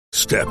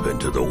Step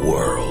into the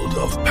world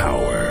of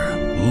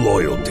power,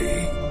 loyalty,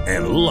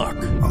 and luck.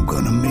 I'm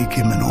gonna make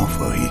him an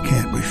offer he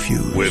can't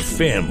refuse. With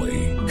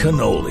family,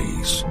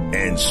 cannolis,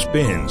 and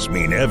spins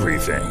mean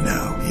everything.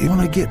 Now, you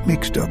wanna get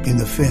mixed up in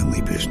the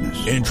family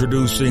business.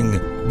 Introducing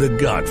The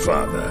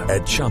Godfather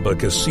at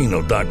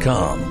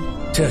ChumbaCasino.com.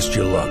 Test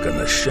your luck in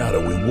the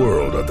shadowy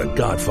world of The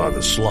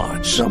Godfather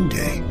slot.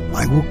 Someday,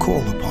 I will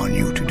call upon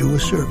you to do a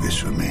service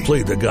for me.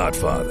 Play The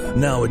Godfather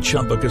now at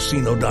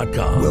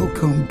ChumbaCasino.com.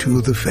 Welcome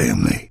to the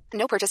family.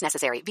 No purchase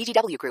necessary.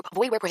 VGW Group.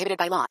 Void where prohibited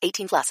by law.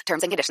 18 plus.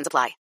 Terms and conditions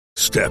apply.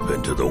 Step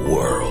into the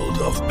world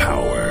of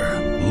power,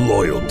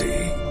 loyalty,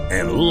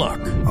 and luck.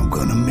 I'm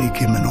gonna make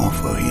him an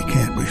offer he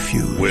can't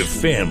refuse. With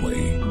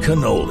family,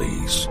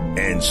 cannolis,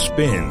 and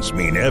spins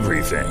mean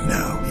everything.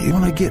 Now, you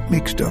wanna get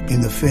mixed up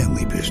in the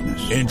family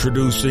business.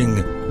 Introducing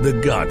The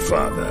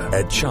Godfather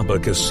at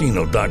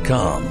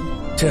ChumbaCasino.com.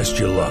 Test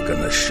your luck in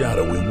the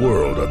shadowy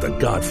world of The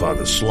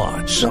Godfather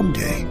slot.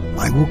 Someday,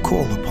 I will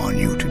call upon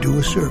you to do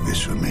a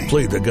service for me.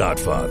 Play The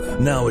Godfather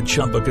now at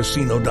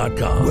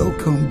ChumbaCasino.com.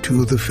 Welcome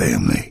to the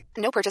family.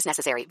 No purchase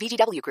necessary.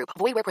 VGW Group.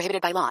 Void where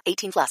prohibited by law.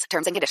 18 plus.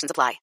 Terms and conditions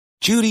apply.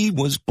 Judy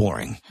was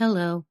boring.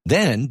 Hello.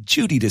 Then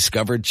Judy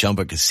discovered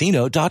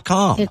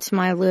ChumbaCasino.com. It's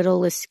my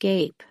little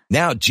escape.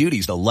 Now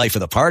Judy's the life of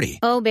the party.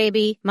 Oh,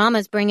 baby,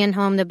 mama's bringing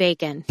home the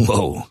bacon.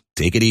 Whoa,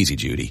 take it easy,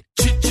 Judy.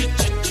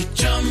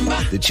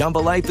 The Chumba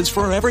life is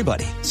for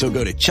everybody. So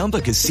go to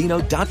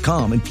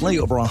ChumbaCasino.com and play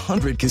over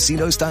 100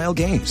 casino-style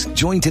games.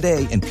 Join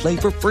today and play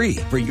for free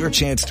for your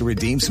chance to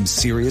redeem some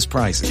serious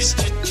prizes.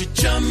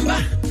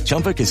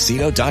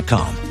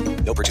 ChumbaCasino.com.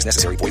 No purchase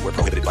necessary. Void where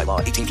prohibited by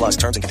law. 18 plus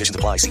terms and conditions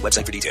apply. See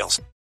website for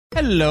details.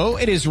 Hello,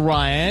 it is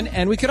Ryan,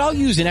 and we could all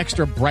use an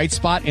extra bright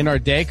spot in our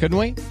day, couldn't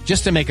we?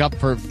 Just to make up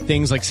for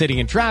things like sitting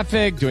in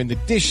traffic, doing the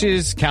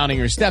dishes, counting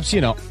your steps,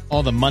 you know,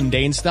 all the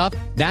mundane stuff.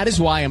 That is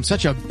why I'm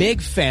such a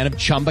big fan of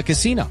Chumba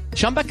Casino.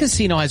 Chumba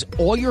Casino has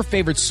all your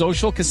favorite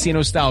social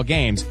casino-style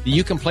games that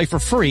you can play for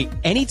free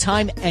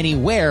anytime,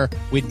 anywhere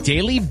with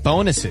daily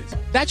bonuses.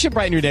 That should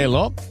brighten your day a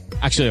little.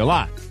 Actually, a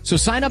lot. So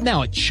sign up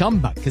now at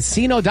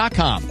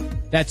ChumbaCasino.com.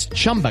 That's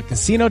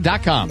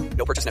ChumbaCasino.com.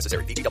 No purchase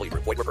necessary. VGW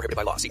Group. Void where prohibited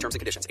by law. See terms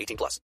and conditions. 18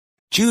 plus.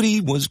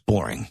 Judy was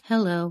boring.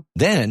 Hello.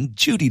 Then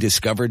Judy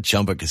discovered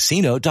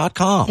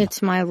ChumbaCasino.com.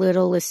 It's my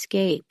little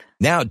escape.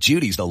 Now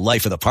Judy's the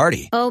life of the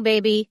party. Oh,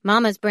 baby,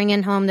 mama's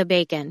bringing home the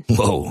bacon.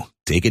 Whoa,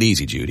 take it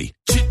easy, Judy.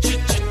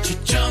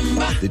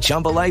 The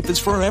Chumba life is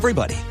for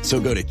everybody. So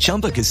go to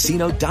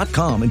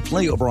ChumbaCasino.com and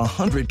play over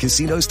 100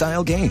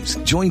 casino-style games.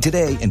 Join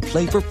today and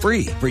play for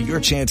free for your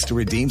chance to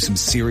redeem some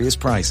serious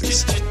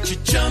prizes.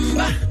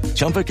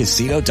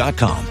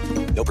 ChumbaCasino.com.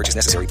 No purchase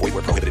necessary. Void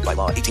where prohibited by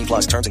law. 18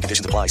 plus terms and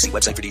conditions apply. See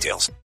website for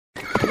details.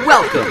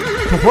 Welcome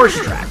to Horse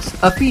Tracks,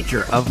 a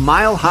feature of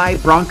Mile High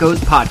Broncos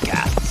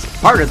podcasts,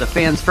 part of the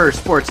Fans First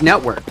Sports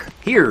Network.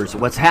 Here's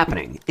what's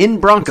happening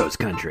in Broncos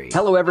country.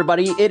 Hello,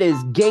 everybody. It is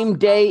game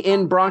day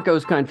in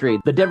Broncos country.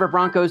 The Denver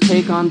Broncos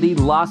take on the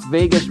Las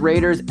Vegas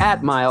Raiders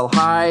at Mile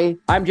High.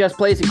 I'm Jess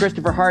Place and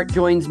Christopher Hart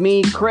joins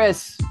me.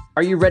 Chris,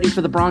 are you ready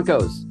for the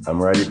Broncos?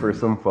 I'm ready for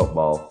some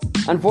football.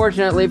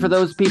 Unfortunately, for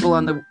those people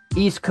on the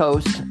East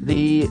Coast,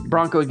 the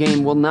Bronco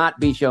game will not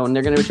be shown.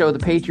 They're going to show the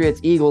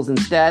Patriots-Eagles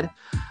instead.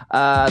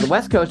 The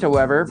West Coast,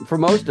 however, for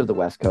most of the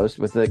West Coast,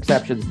 with the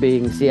exceptions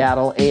being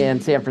Seattle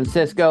and San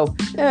Francisco,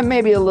 and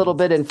maybe a little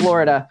bit in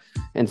Florida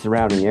and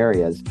surrounding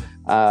areas,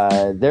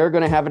 they're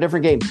going to have a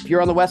different game. If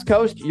you're on the West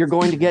Coast, you're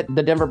going to get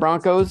the Denver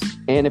Broncos,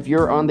 and if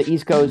you're on the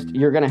East Coast,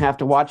 you're going to have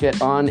to watch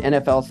it on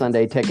NFL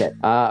Sunday Ticket.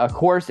 Of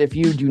course, if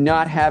you do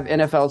not have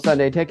NFL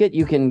Sunday Ticket,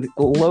 you can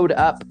load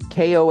up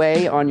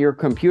KOA on your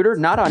computer,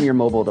 not on your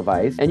mobile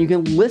device, and you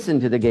can listen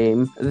to the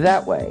game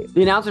that way.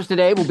 The announcers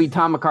today will be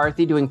Tom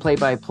McCarthy doing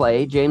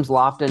play-by-play. James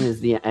Lofton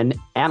is an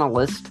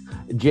analyst.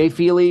 Jay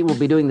Feely will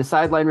be doing the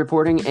sideline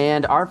reporting,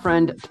 and our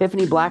friend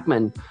Tiffany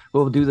Blackman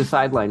will do the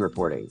sideline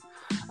reporting.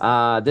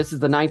 This is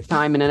the 9th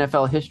time in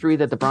NFL history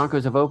that the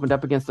Broncos have opened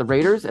up against the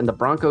Raiders, and the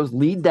Broncos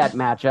lead that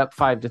matchup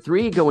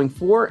 5-3, going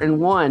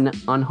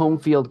 4-1 on home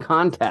field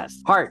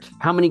contests. Hart,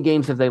 how many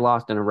games have they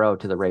lost in a row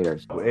to the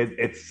Raiders?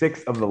 It's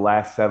 6 of the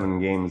last 7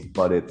 games,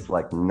 but it's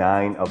like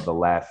 9 of the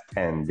last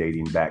 10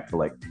 dating back to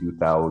like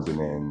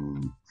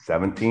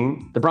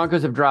 2017. The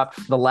Broncos have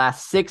dropped the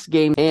last 6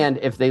 games, and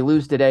if they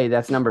lose today,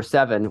 that's number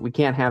 7. We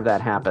can't have that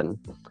happen.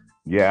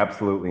 Yeah,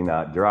 absolutely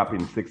not.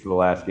 Dropping 6 of the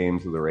last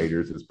games of the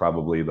Raiders is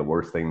probably the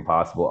worst thing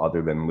possible,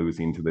 other than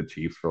losing to the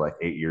Chiefs for like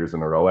 8 years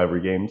in a row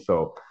every game.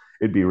 So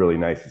it'd be really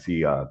nice to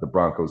see the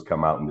Broncos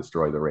come out and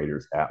destroy the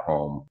Raiders at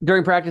home.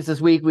 During practice this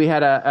week, we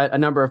had a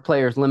number of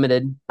players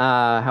limited.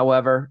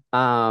 However,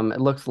 it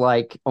looks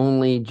like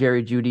only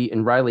Jerry Jeudy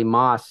and Riley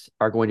Moss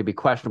are going to be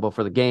questionable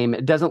for the game.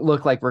 It doesn't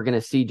look like we're going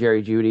to see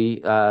Jerry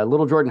Jeudy.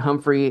 Little Jordan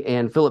Humphrey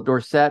and Philip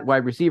Dorsett,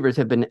 wide receivers,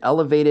 have been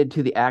elevated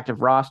to the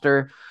active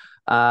roster.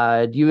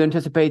 Do you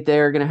anticipate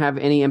they're going to have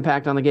any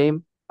impact on the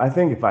game? I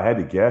think if I had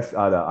to guess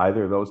out of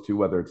either of those two,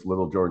 whether it's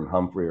Little Jordan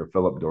Humphrey or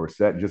Philip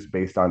Dorsett, just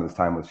based on his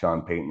time with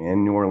Sean Payton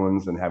in New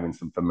Orleans and having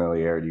some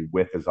familiarity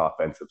with his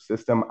offensive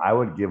system, I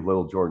would give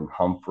Little Jordan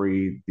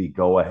Humphrey the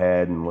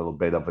go-ahead and a little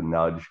bit of a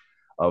nudge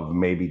of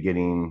maybe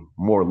getting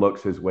more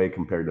looks his way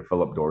compared to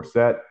Philip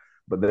Dorsett.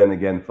 But then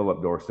again,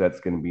 Philip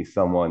Dorsett's going to be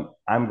someone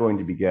I'm going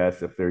to be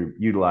guess if they're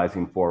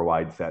utilizing 4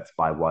 wide sets,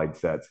 5 wide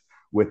sets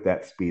with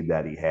that speed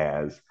that he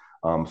has,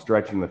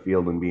 stretching the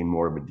field and being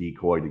more of a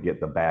decoy to get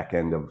the back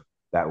end of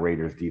that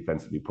Raiders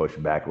defense to be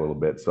pushed back a little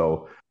bit.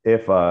 So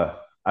if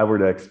I were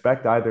to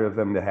expect either of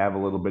them to have a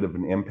little bit of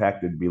an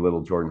impact, it'd be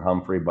little Jordan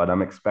Humphrey, but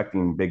I'm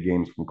expecting big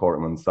games from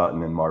Cortland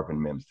Sutton and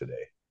Marvin Mims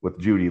today, with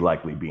Judy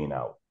likely being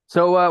out.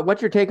 So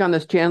what's your take on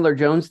this Chandler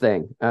Jones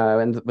thing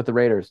and with the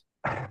Raiders?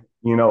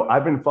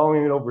 I've been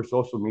following it over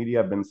social media.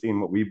 I've been seeing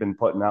what we've been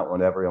putting out,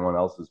 what everyone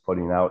else is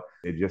putting out.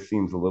 It just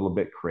seems a little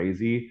bit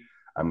crazy.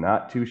 I'm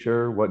not too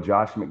sure what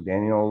Josh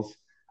McDaniels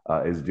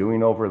is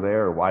doing over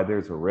there or why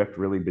there's a rift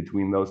really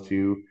between those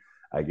two.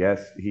 I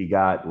guess he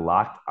got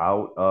locked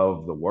out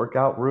of the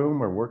workout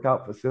room or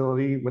workout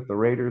facility with the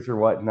Raiders or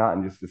whatnot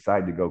and just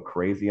decided to go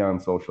crazy on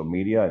social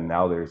media. And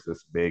now there's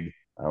this big,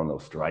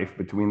 strife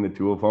between the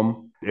two of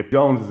them. If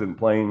Jones isn't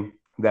playing,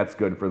 that's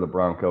good for the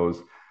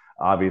Broncos.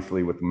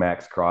 Obviously, with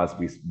Max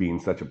Crosby being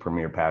such a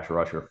premier pass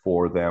rusher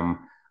for them,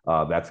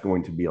 that's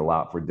going to be a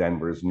lot for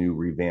Denver's new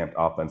revamped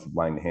offensive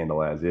line to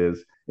handle as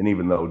is. And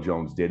even though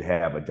Jones did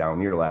have a down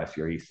year last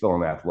year, he's still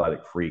an athletic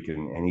freak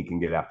and he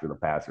can get after the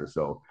passer.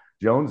 So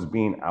Jones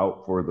being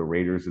out for the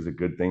Raiders is a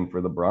good thing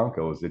for the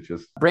Broncos. It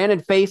just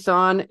Brandon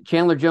Faison,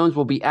 Chandler Jones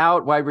will be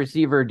out. Wide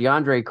receiver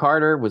DeAndre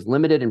Carter was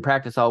limited in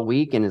practice all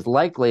week and is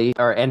likely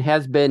and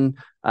has been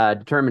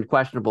determined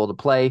questionable to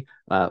play.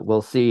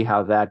 We'll see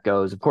how that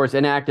goes. Of course,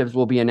 inactives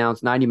will be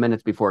announced 90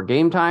 minutes before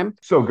game time.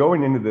 So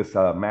going into this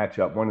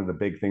matchup, one of the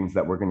big things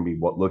that we're going to be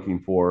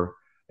looking for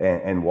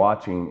and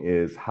watching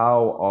is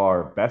how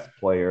our best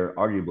player,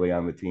 arguably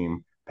on the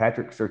team,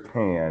 Patrick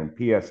Surtain,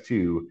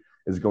 PS2,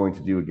 is going to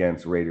do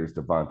against Raiders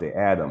Davante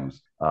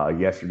Adams.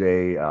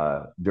 Yesterday,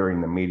 during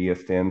the media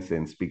stints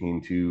and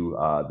speaking to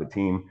the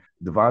team,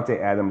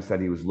 Davante Adams said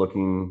he was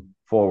looking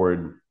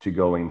forward to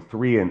going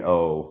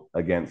 3-0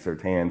 against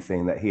Surtain,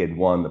 saying that he had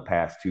won the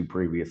past 2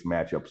 previous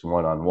matchups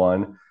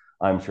one-on-one.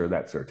 I'm sure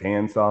that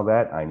Surtain saw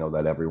that. I know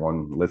that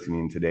everyone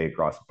listening today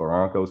across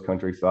Broncos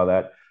country saw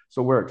that.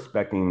 So we're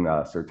expecting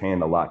Surtain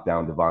to lock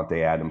down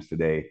Davante Adams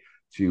today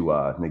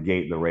to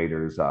negate the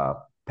Raiders'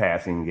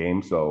 passing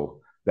game. So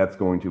that's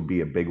going to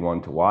be a big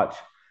one to watch.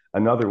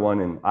 Another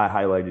one, and I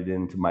highlighted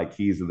into my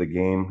keys of the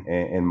game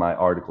in my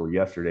article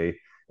yesterday,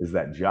 is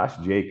that Josh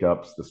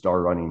Jacobs, the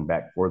star running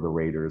back for the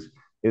Raiders,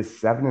 is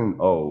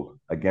 7-0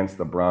 against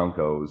the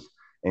Broncos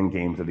in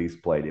games that he's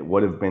played. It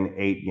would have been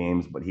 8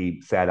 games, but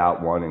he sat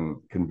out one, and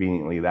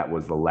conveniently that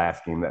was the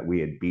last game that we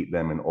had beat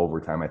them in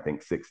overtime, I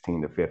think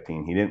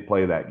 16-15. He didn't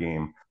play that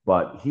game,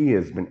 but he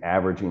has been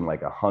averaging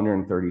like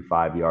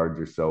 135 yards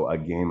or so a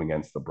game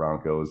against the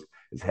Broncos.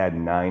 Has had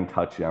 9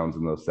 touchdowns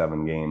in those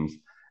 7 games.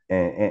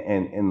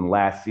 And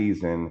last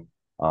season,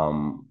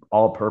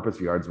 all-purpose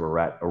yards were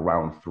at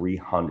around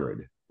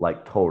 300,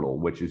 like total,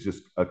 which is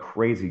just a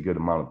crazy good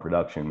amount of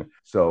production.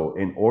 So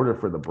in order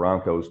for the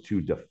Broncos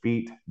to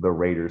defeat the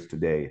Raiders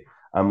today,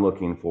 I'm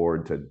looking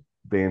forward to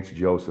Vance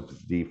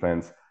Joseph's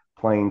defense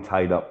playing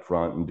tight up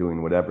front and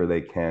doing whatever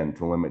they can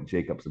to limit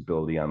Jacobs'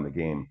 ability on the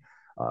game.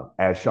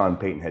 As Sean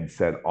Payton had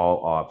said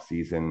all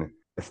offseason,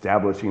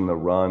 establishing the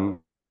run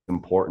is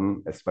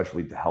important,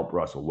 especially to help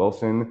Russell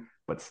Wilson,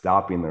 but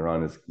stopping the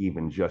run is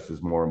even just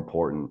as more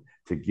important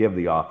to give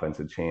the offense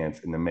a chance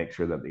and to make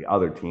sure that the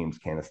other teams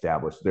can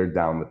establish their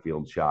down the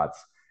field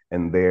shots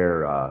and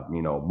their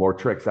more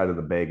tricks out of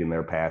the bag in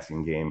their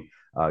passing game.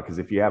 Because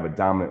if you have a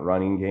dominant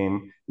running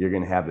game, you're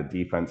going to have the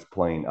defense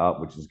playing up,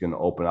 which is going to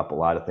open up a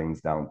lot of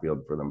things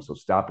downfield for them. So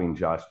stopping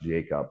Josh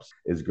Jacobs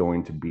is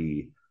going to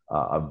be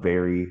a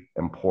very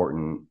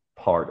important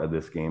part of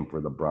this game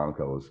for the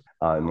Broncos.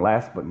 And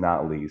last but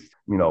not least,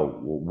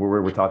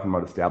 we're talking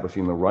about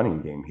establishing the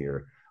running game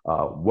here.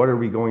 What are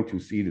we going to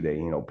see today?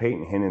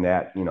 Peyton hinted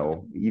at,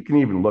 you can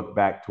even look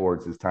back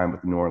towards his time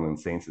with the New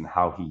Orleans Saints and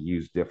how he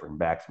used different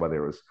backs,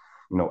 whether it was,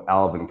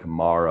 Alvin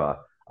Kamara,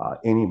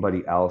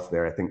 anybody else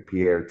there. I think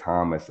Pierre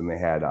Thomas, and they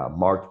had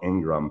Mark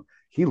Ingram.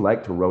 He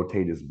liked to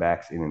rotate his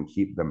backs in and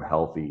keep them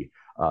healthy,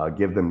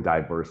 give them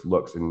diverse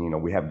looks.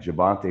 And, we have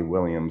Javonte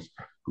Williams,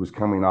 who's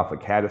coming off a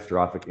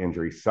catastrophic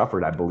injury,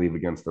 suffered, I believe,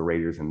 against the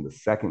Raiders in the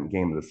second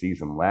game of the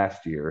season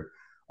last year.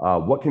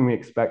 What can we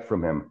expect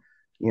from him?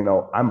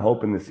 I'm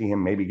hoping to see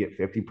him maybe get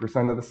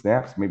 50% of the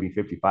snaps, maybe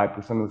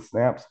 55% of the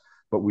snaps,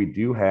 but we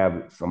do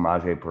have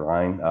Samaje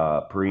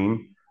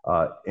Perine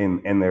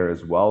in there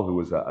as well, who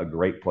was a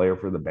great player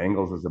for the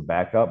Bengals as a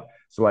backup.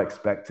 So I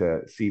expect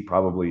to see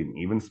probably an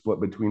even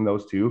split between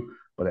those two,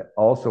 but I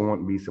also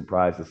wouldn't be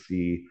surprised to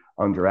see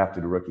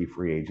undrafted rookie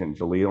free agent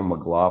Jaleel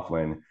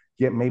McLaughlin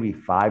get maybe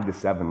 5 to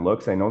 7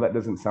 looks. I know that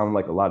doesn't sound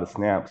like a lot of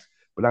snaps,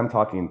 but I'm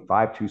talking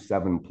 5 to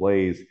 7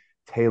 plays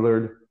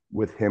tailored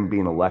with him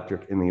being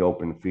electric in the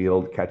open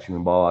field, catching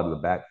the ball out of the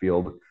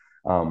backfield.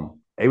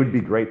 It would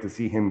be great to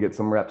see him get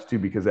some reps too,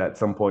 because at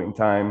some point in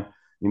time,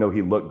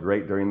 he looked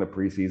great during the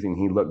preseason.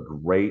 He looked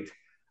great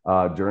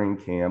during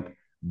camp,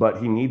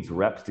 but he needs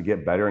reps to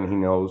get better. And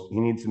he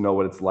needs to know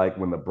what it's like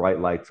when the bright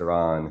lights are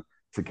on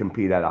to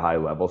compete at a high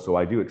level. So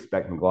I do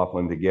expect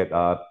McLaughlin to get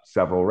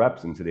several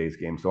reps in today's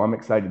game. So I'm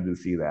excited to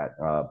see that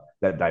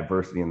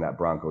diversity in that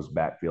Broncos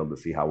backfield, to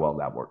see how well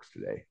that works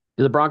today.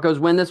 Do the Broncos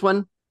win this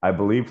one? I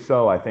believe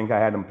so. I think I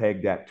had them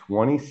pegged at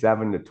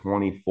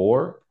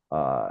 27-24.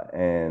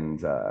 I'm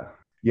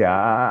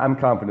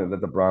confident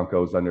that the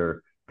Broncos,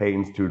 under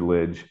Peyton's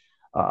tutelage,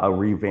 a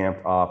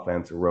revamped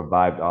offense, a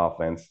revived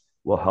offense,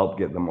 will help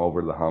get them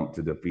over the hump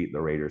to defeat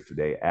the Raiders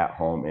today at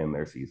home in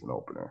their season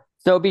opener.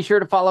 So be sure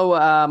to follow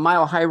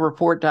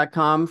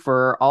milehighreport.com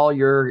for all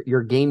your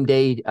game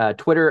day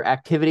Twitter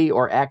activity,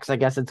 or X, I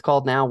guess it's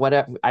called now.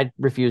 Whatever, I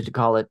refuse to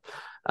call it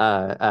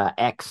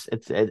X.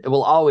 It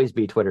will always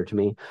be Twitter to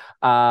me.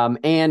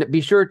 And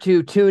be sure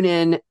to tune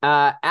in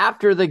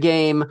after the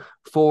game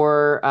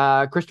for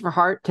Christopher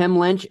Hart, Tim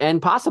Lynch,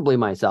 and possibly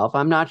myself,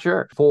 I'm not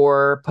sure,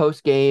 for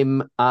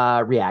post-game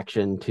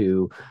reaction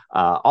to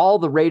all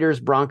the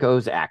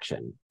Raiders-Broncos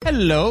action.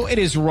 Hello, it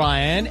is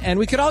Ryan, and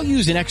we could all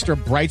use an extra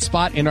bright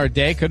spot in our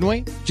day, couldn't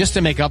we? Just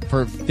to make up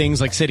for things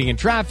like sitting in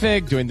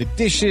traffic, doing the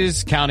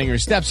dishes, counting your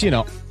steps,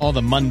 all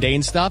the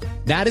mundane stuff.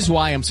 That is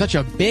why I'm such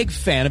a big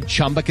fan of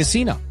Chumba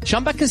Casino.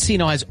 Chumba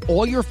Casino has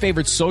all your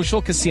favorite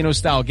social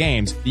casino-style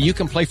games that you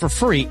can play for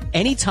free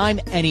anytime,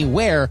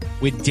 anywhere,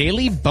 with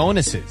daily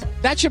bonuses.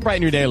 That should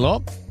brighten your day a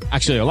little.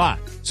 Actually, a lot.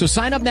 So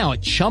sign up now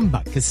at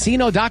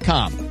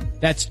ChumbaCasino.com.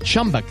 That's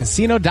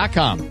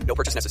ChumbaCasino.com. No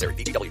purchase necessary.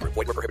 VGW Group.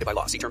 Void where prohibited by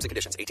law. See terms and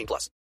conditions.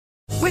 18+.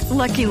 With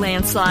Lucky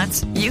Land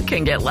Slots, you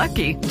can get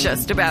lucky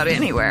just about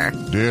anywhere.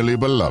 Dearly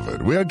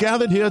beloved, we are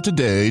gathered here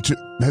today to...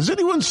 Has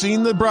anyone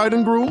seen the bride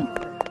and groom?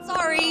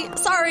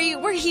 Sorry,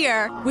 we're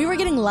here. We were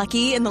getting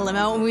lucky in the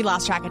limo and we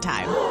lost track of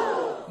time.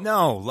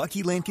 No,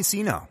 Lucky Land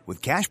Casino,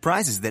 with cash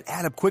prizes that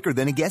add up quicker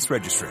than a guest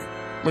registry.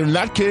 In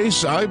that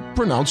case, I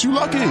pronounce you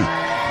lucky.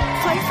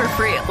 Play for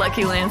free at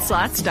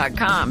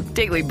LuckyLandSlots.com.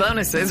 Daily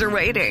bonuses are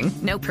waiting.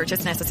 No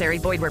purchase necessary.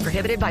 Void where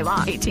prohibited by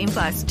law.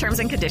 18+. Terms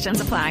and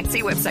conditions apply.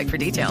 See website for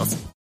details.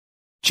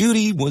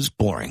 Judy was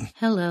boring.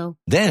 Hello.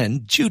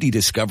 Then Judy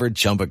discovered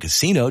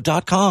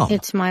ChumbaCasino.com.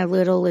 It's my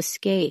little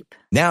escape.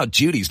 Now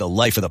Judy's the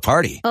life of the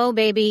party. Oh,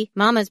 baby,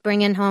 mama's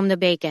bringing home the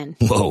bacon.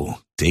 Whoa,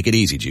 take it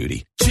easy,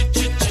 Judy.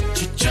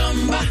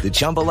 The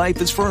Chumba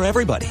life is for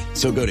everybody.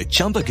 So go to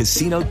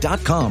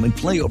ChumbaCasino.com and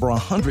play over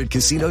 100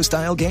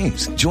 casino-style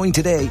games. Join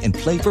today and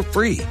play for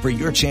free for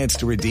your chance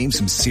to redeem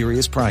some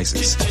serious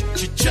prizes.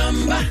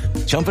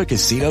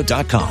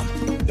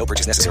 ChumbaCasino.com. No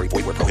purchase necessary.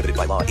 Void where prohibited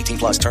by law.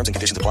 18+. Terms and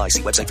conditions apply.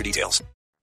 See website for details.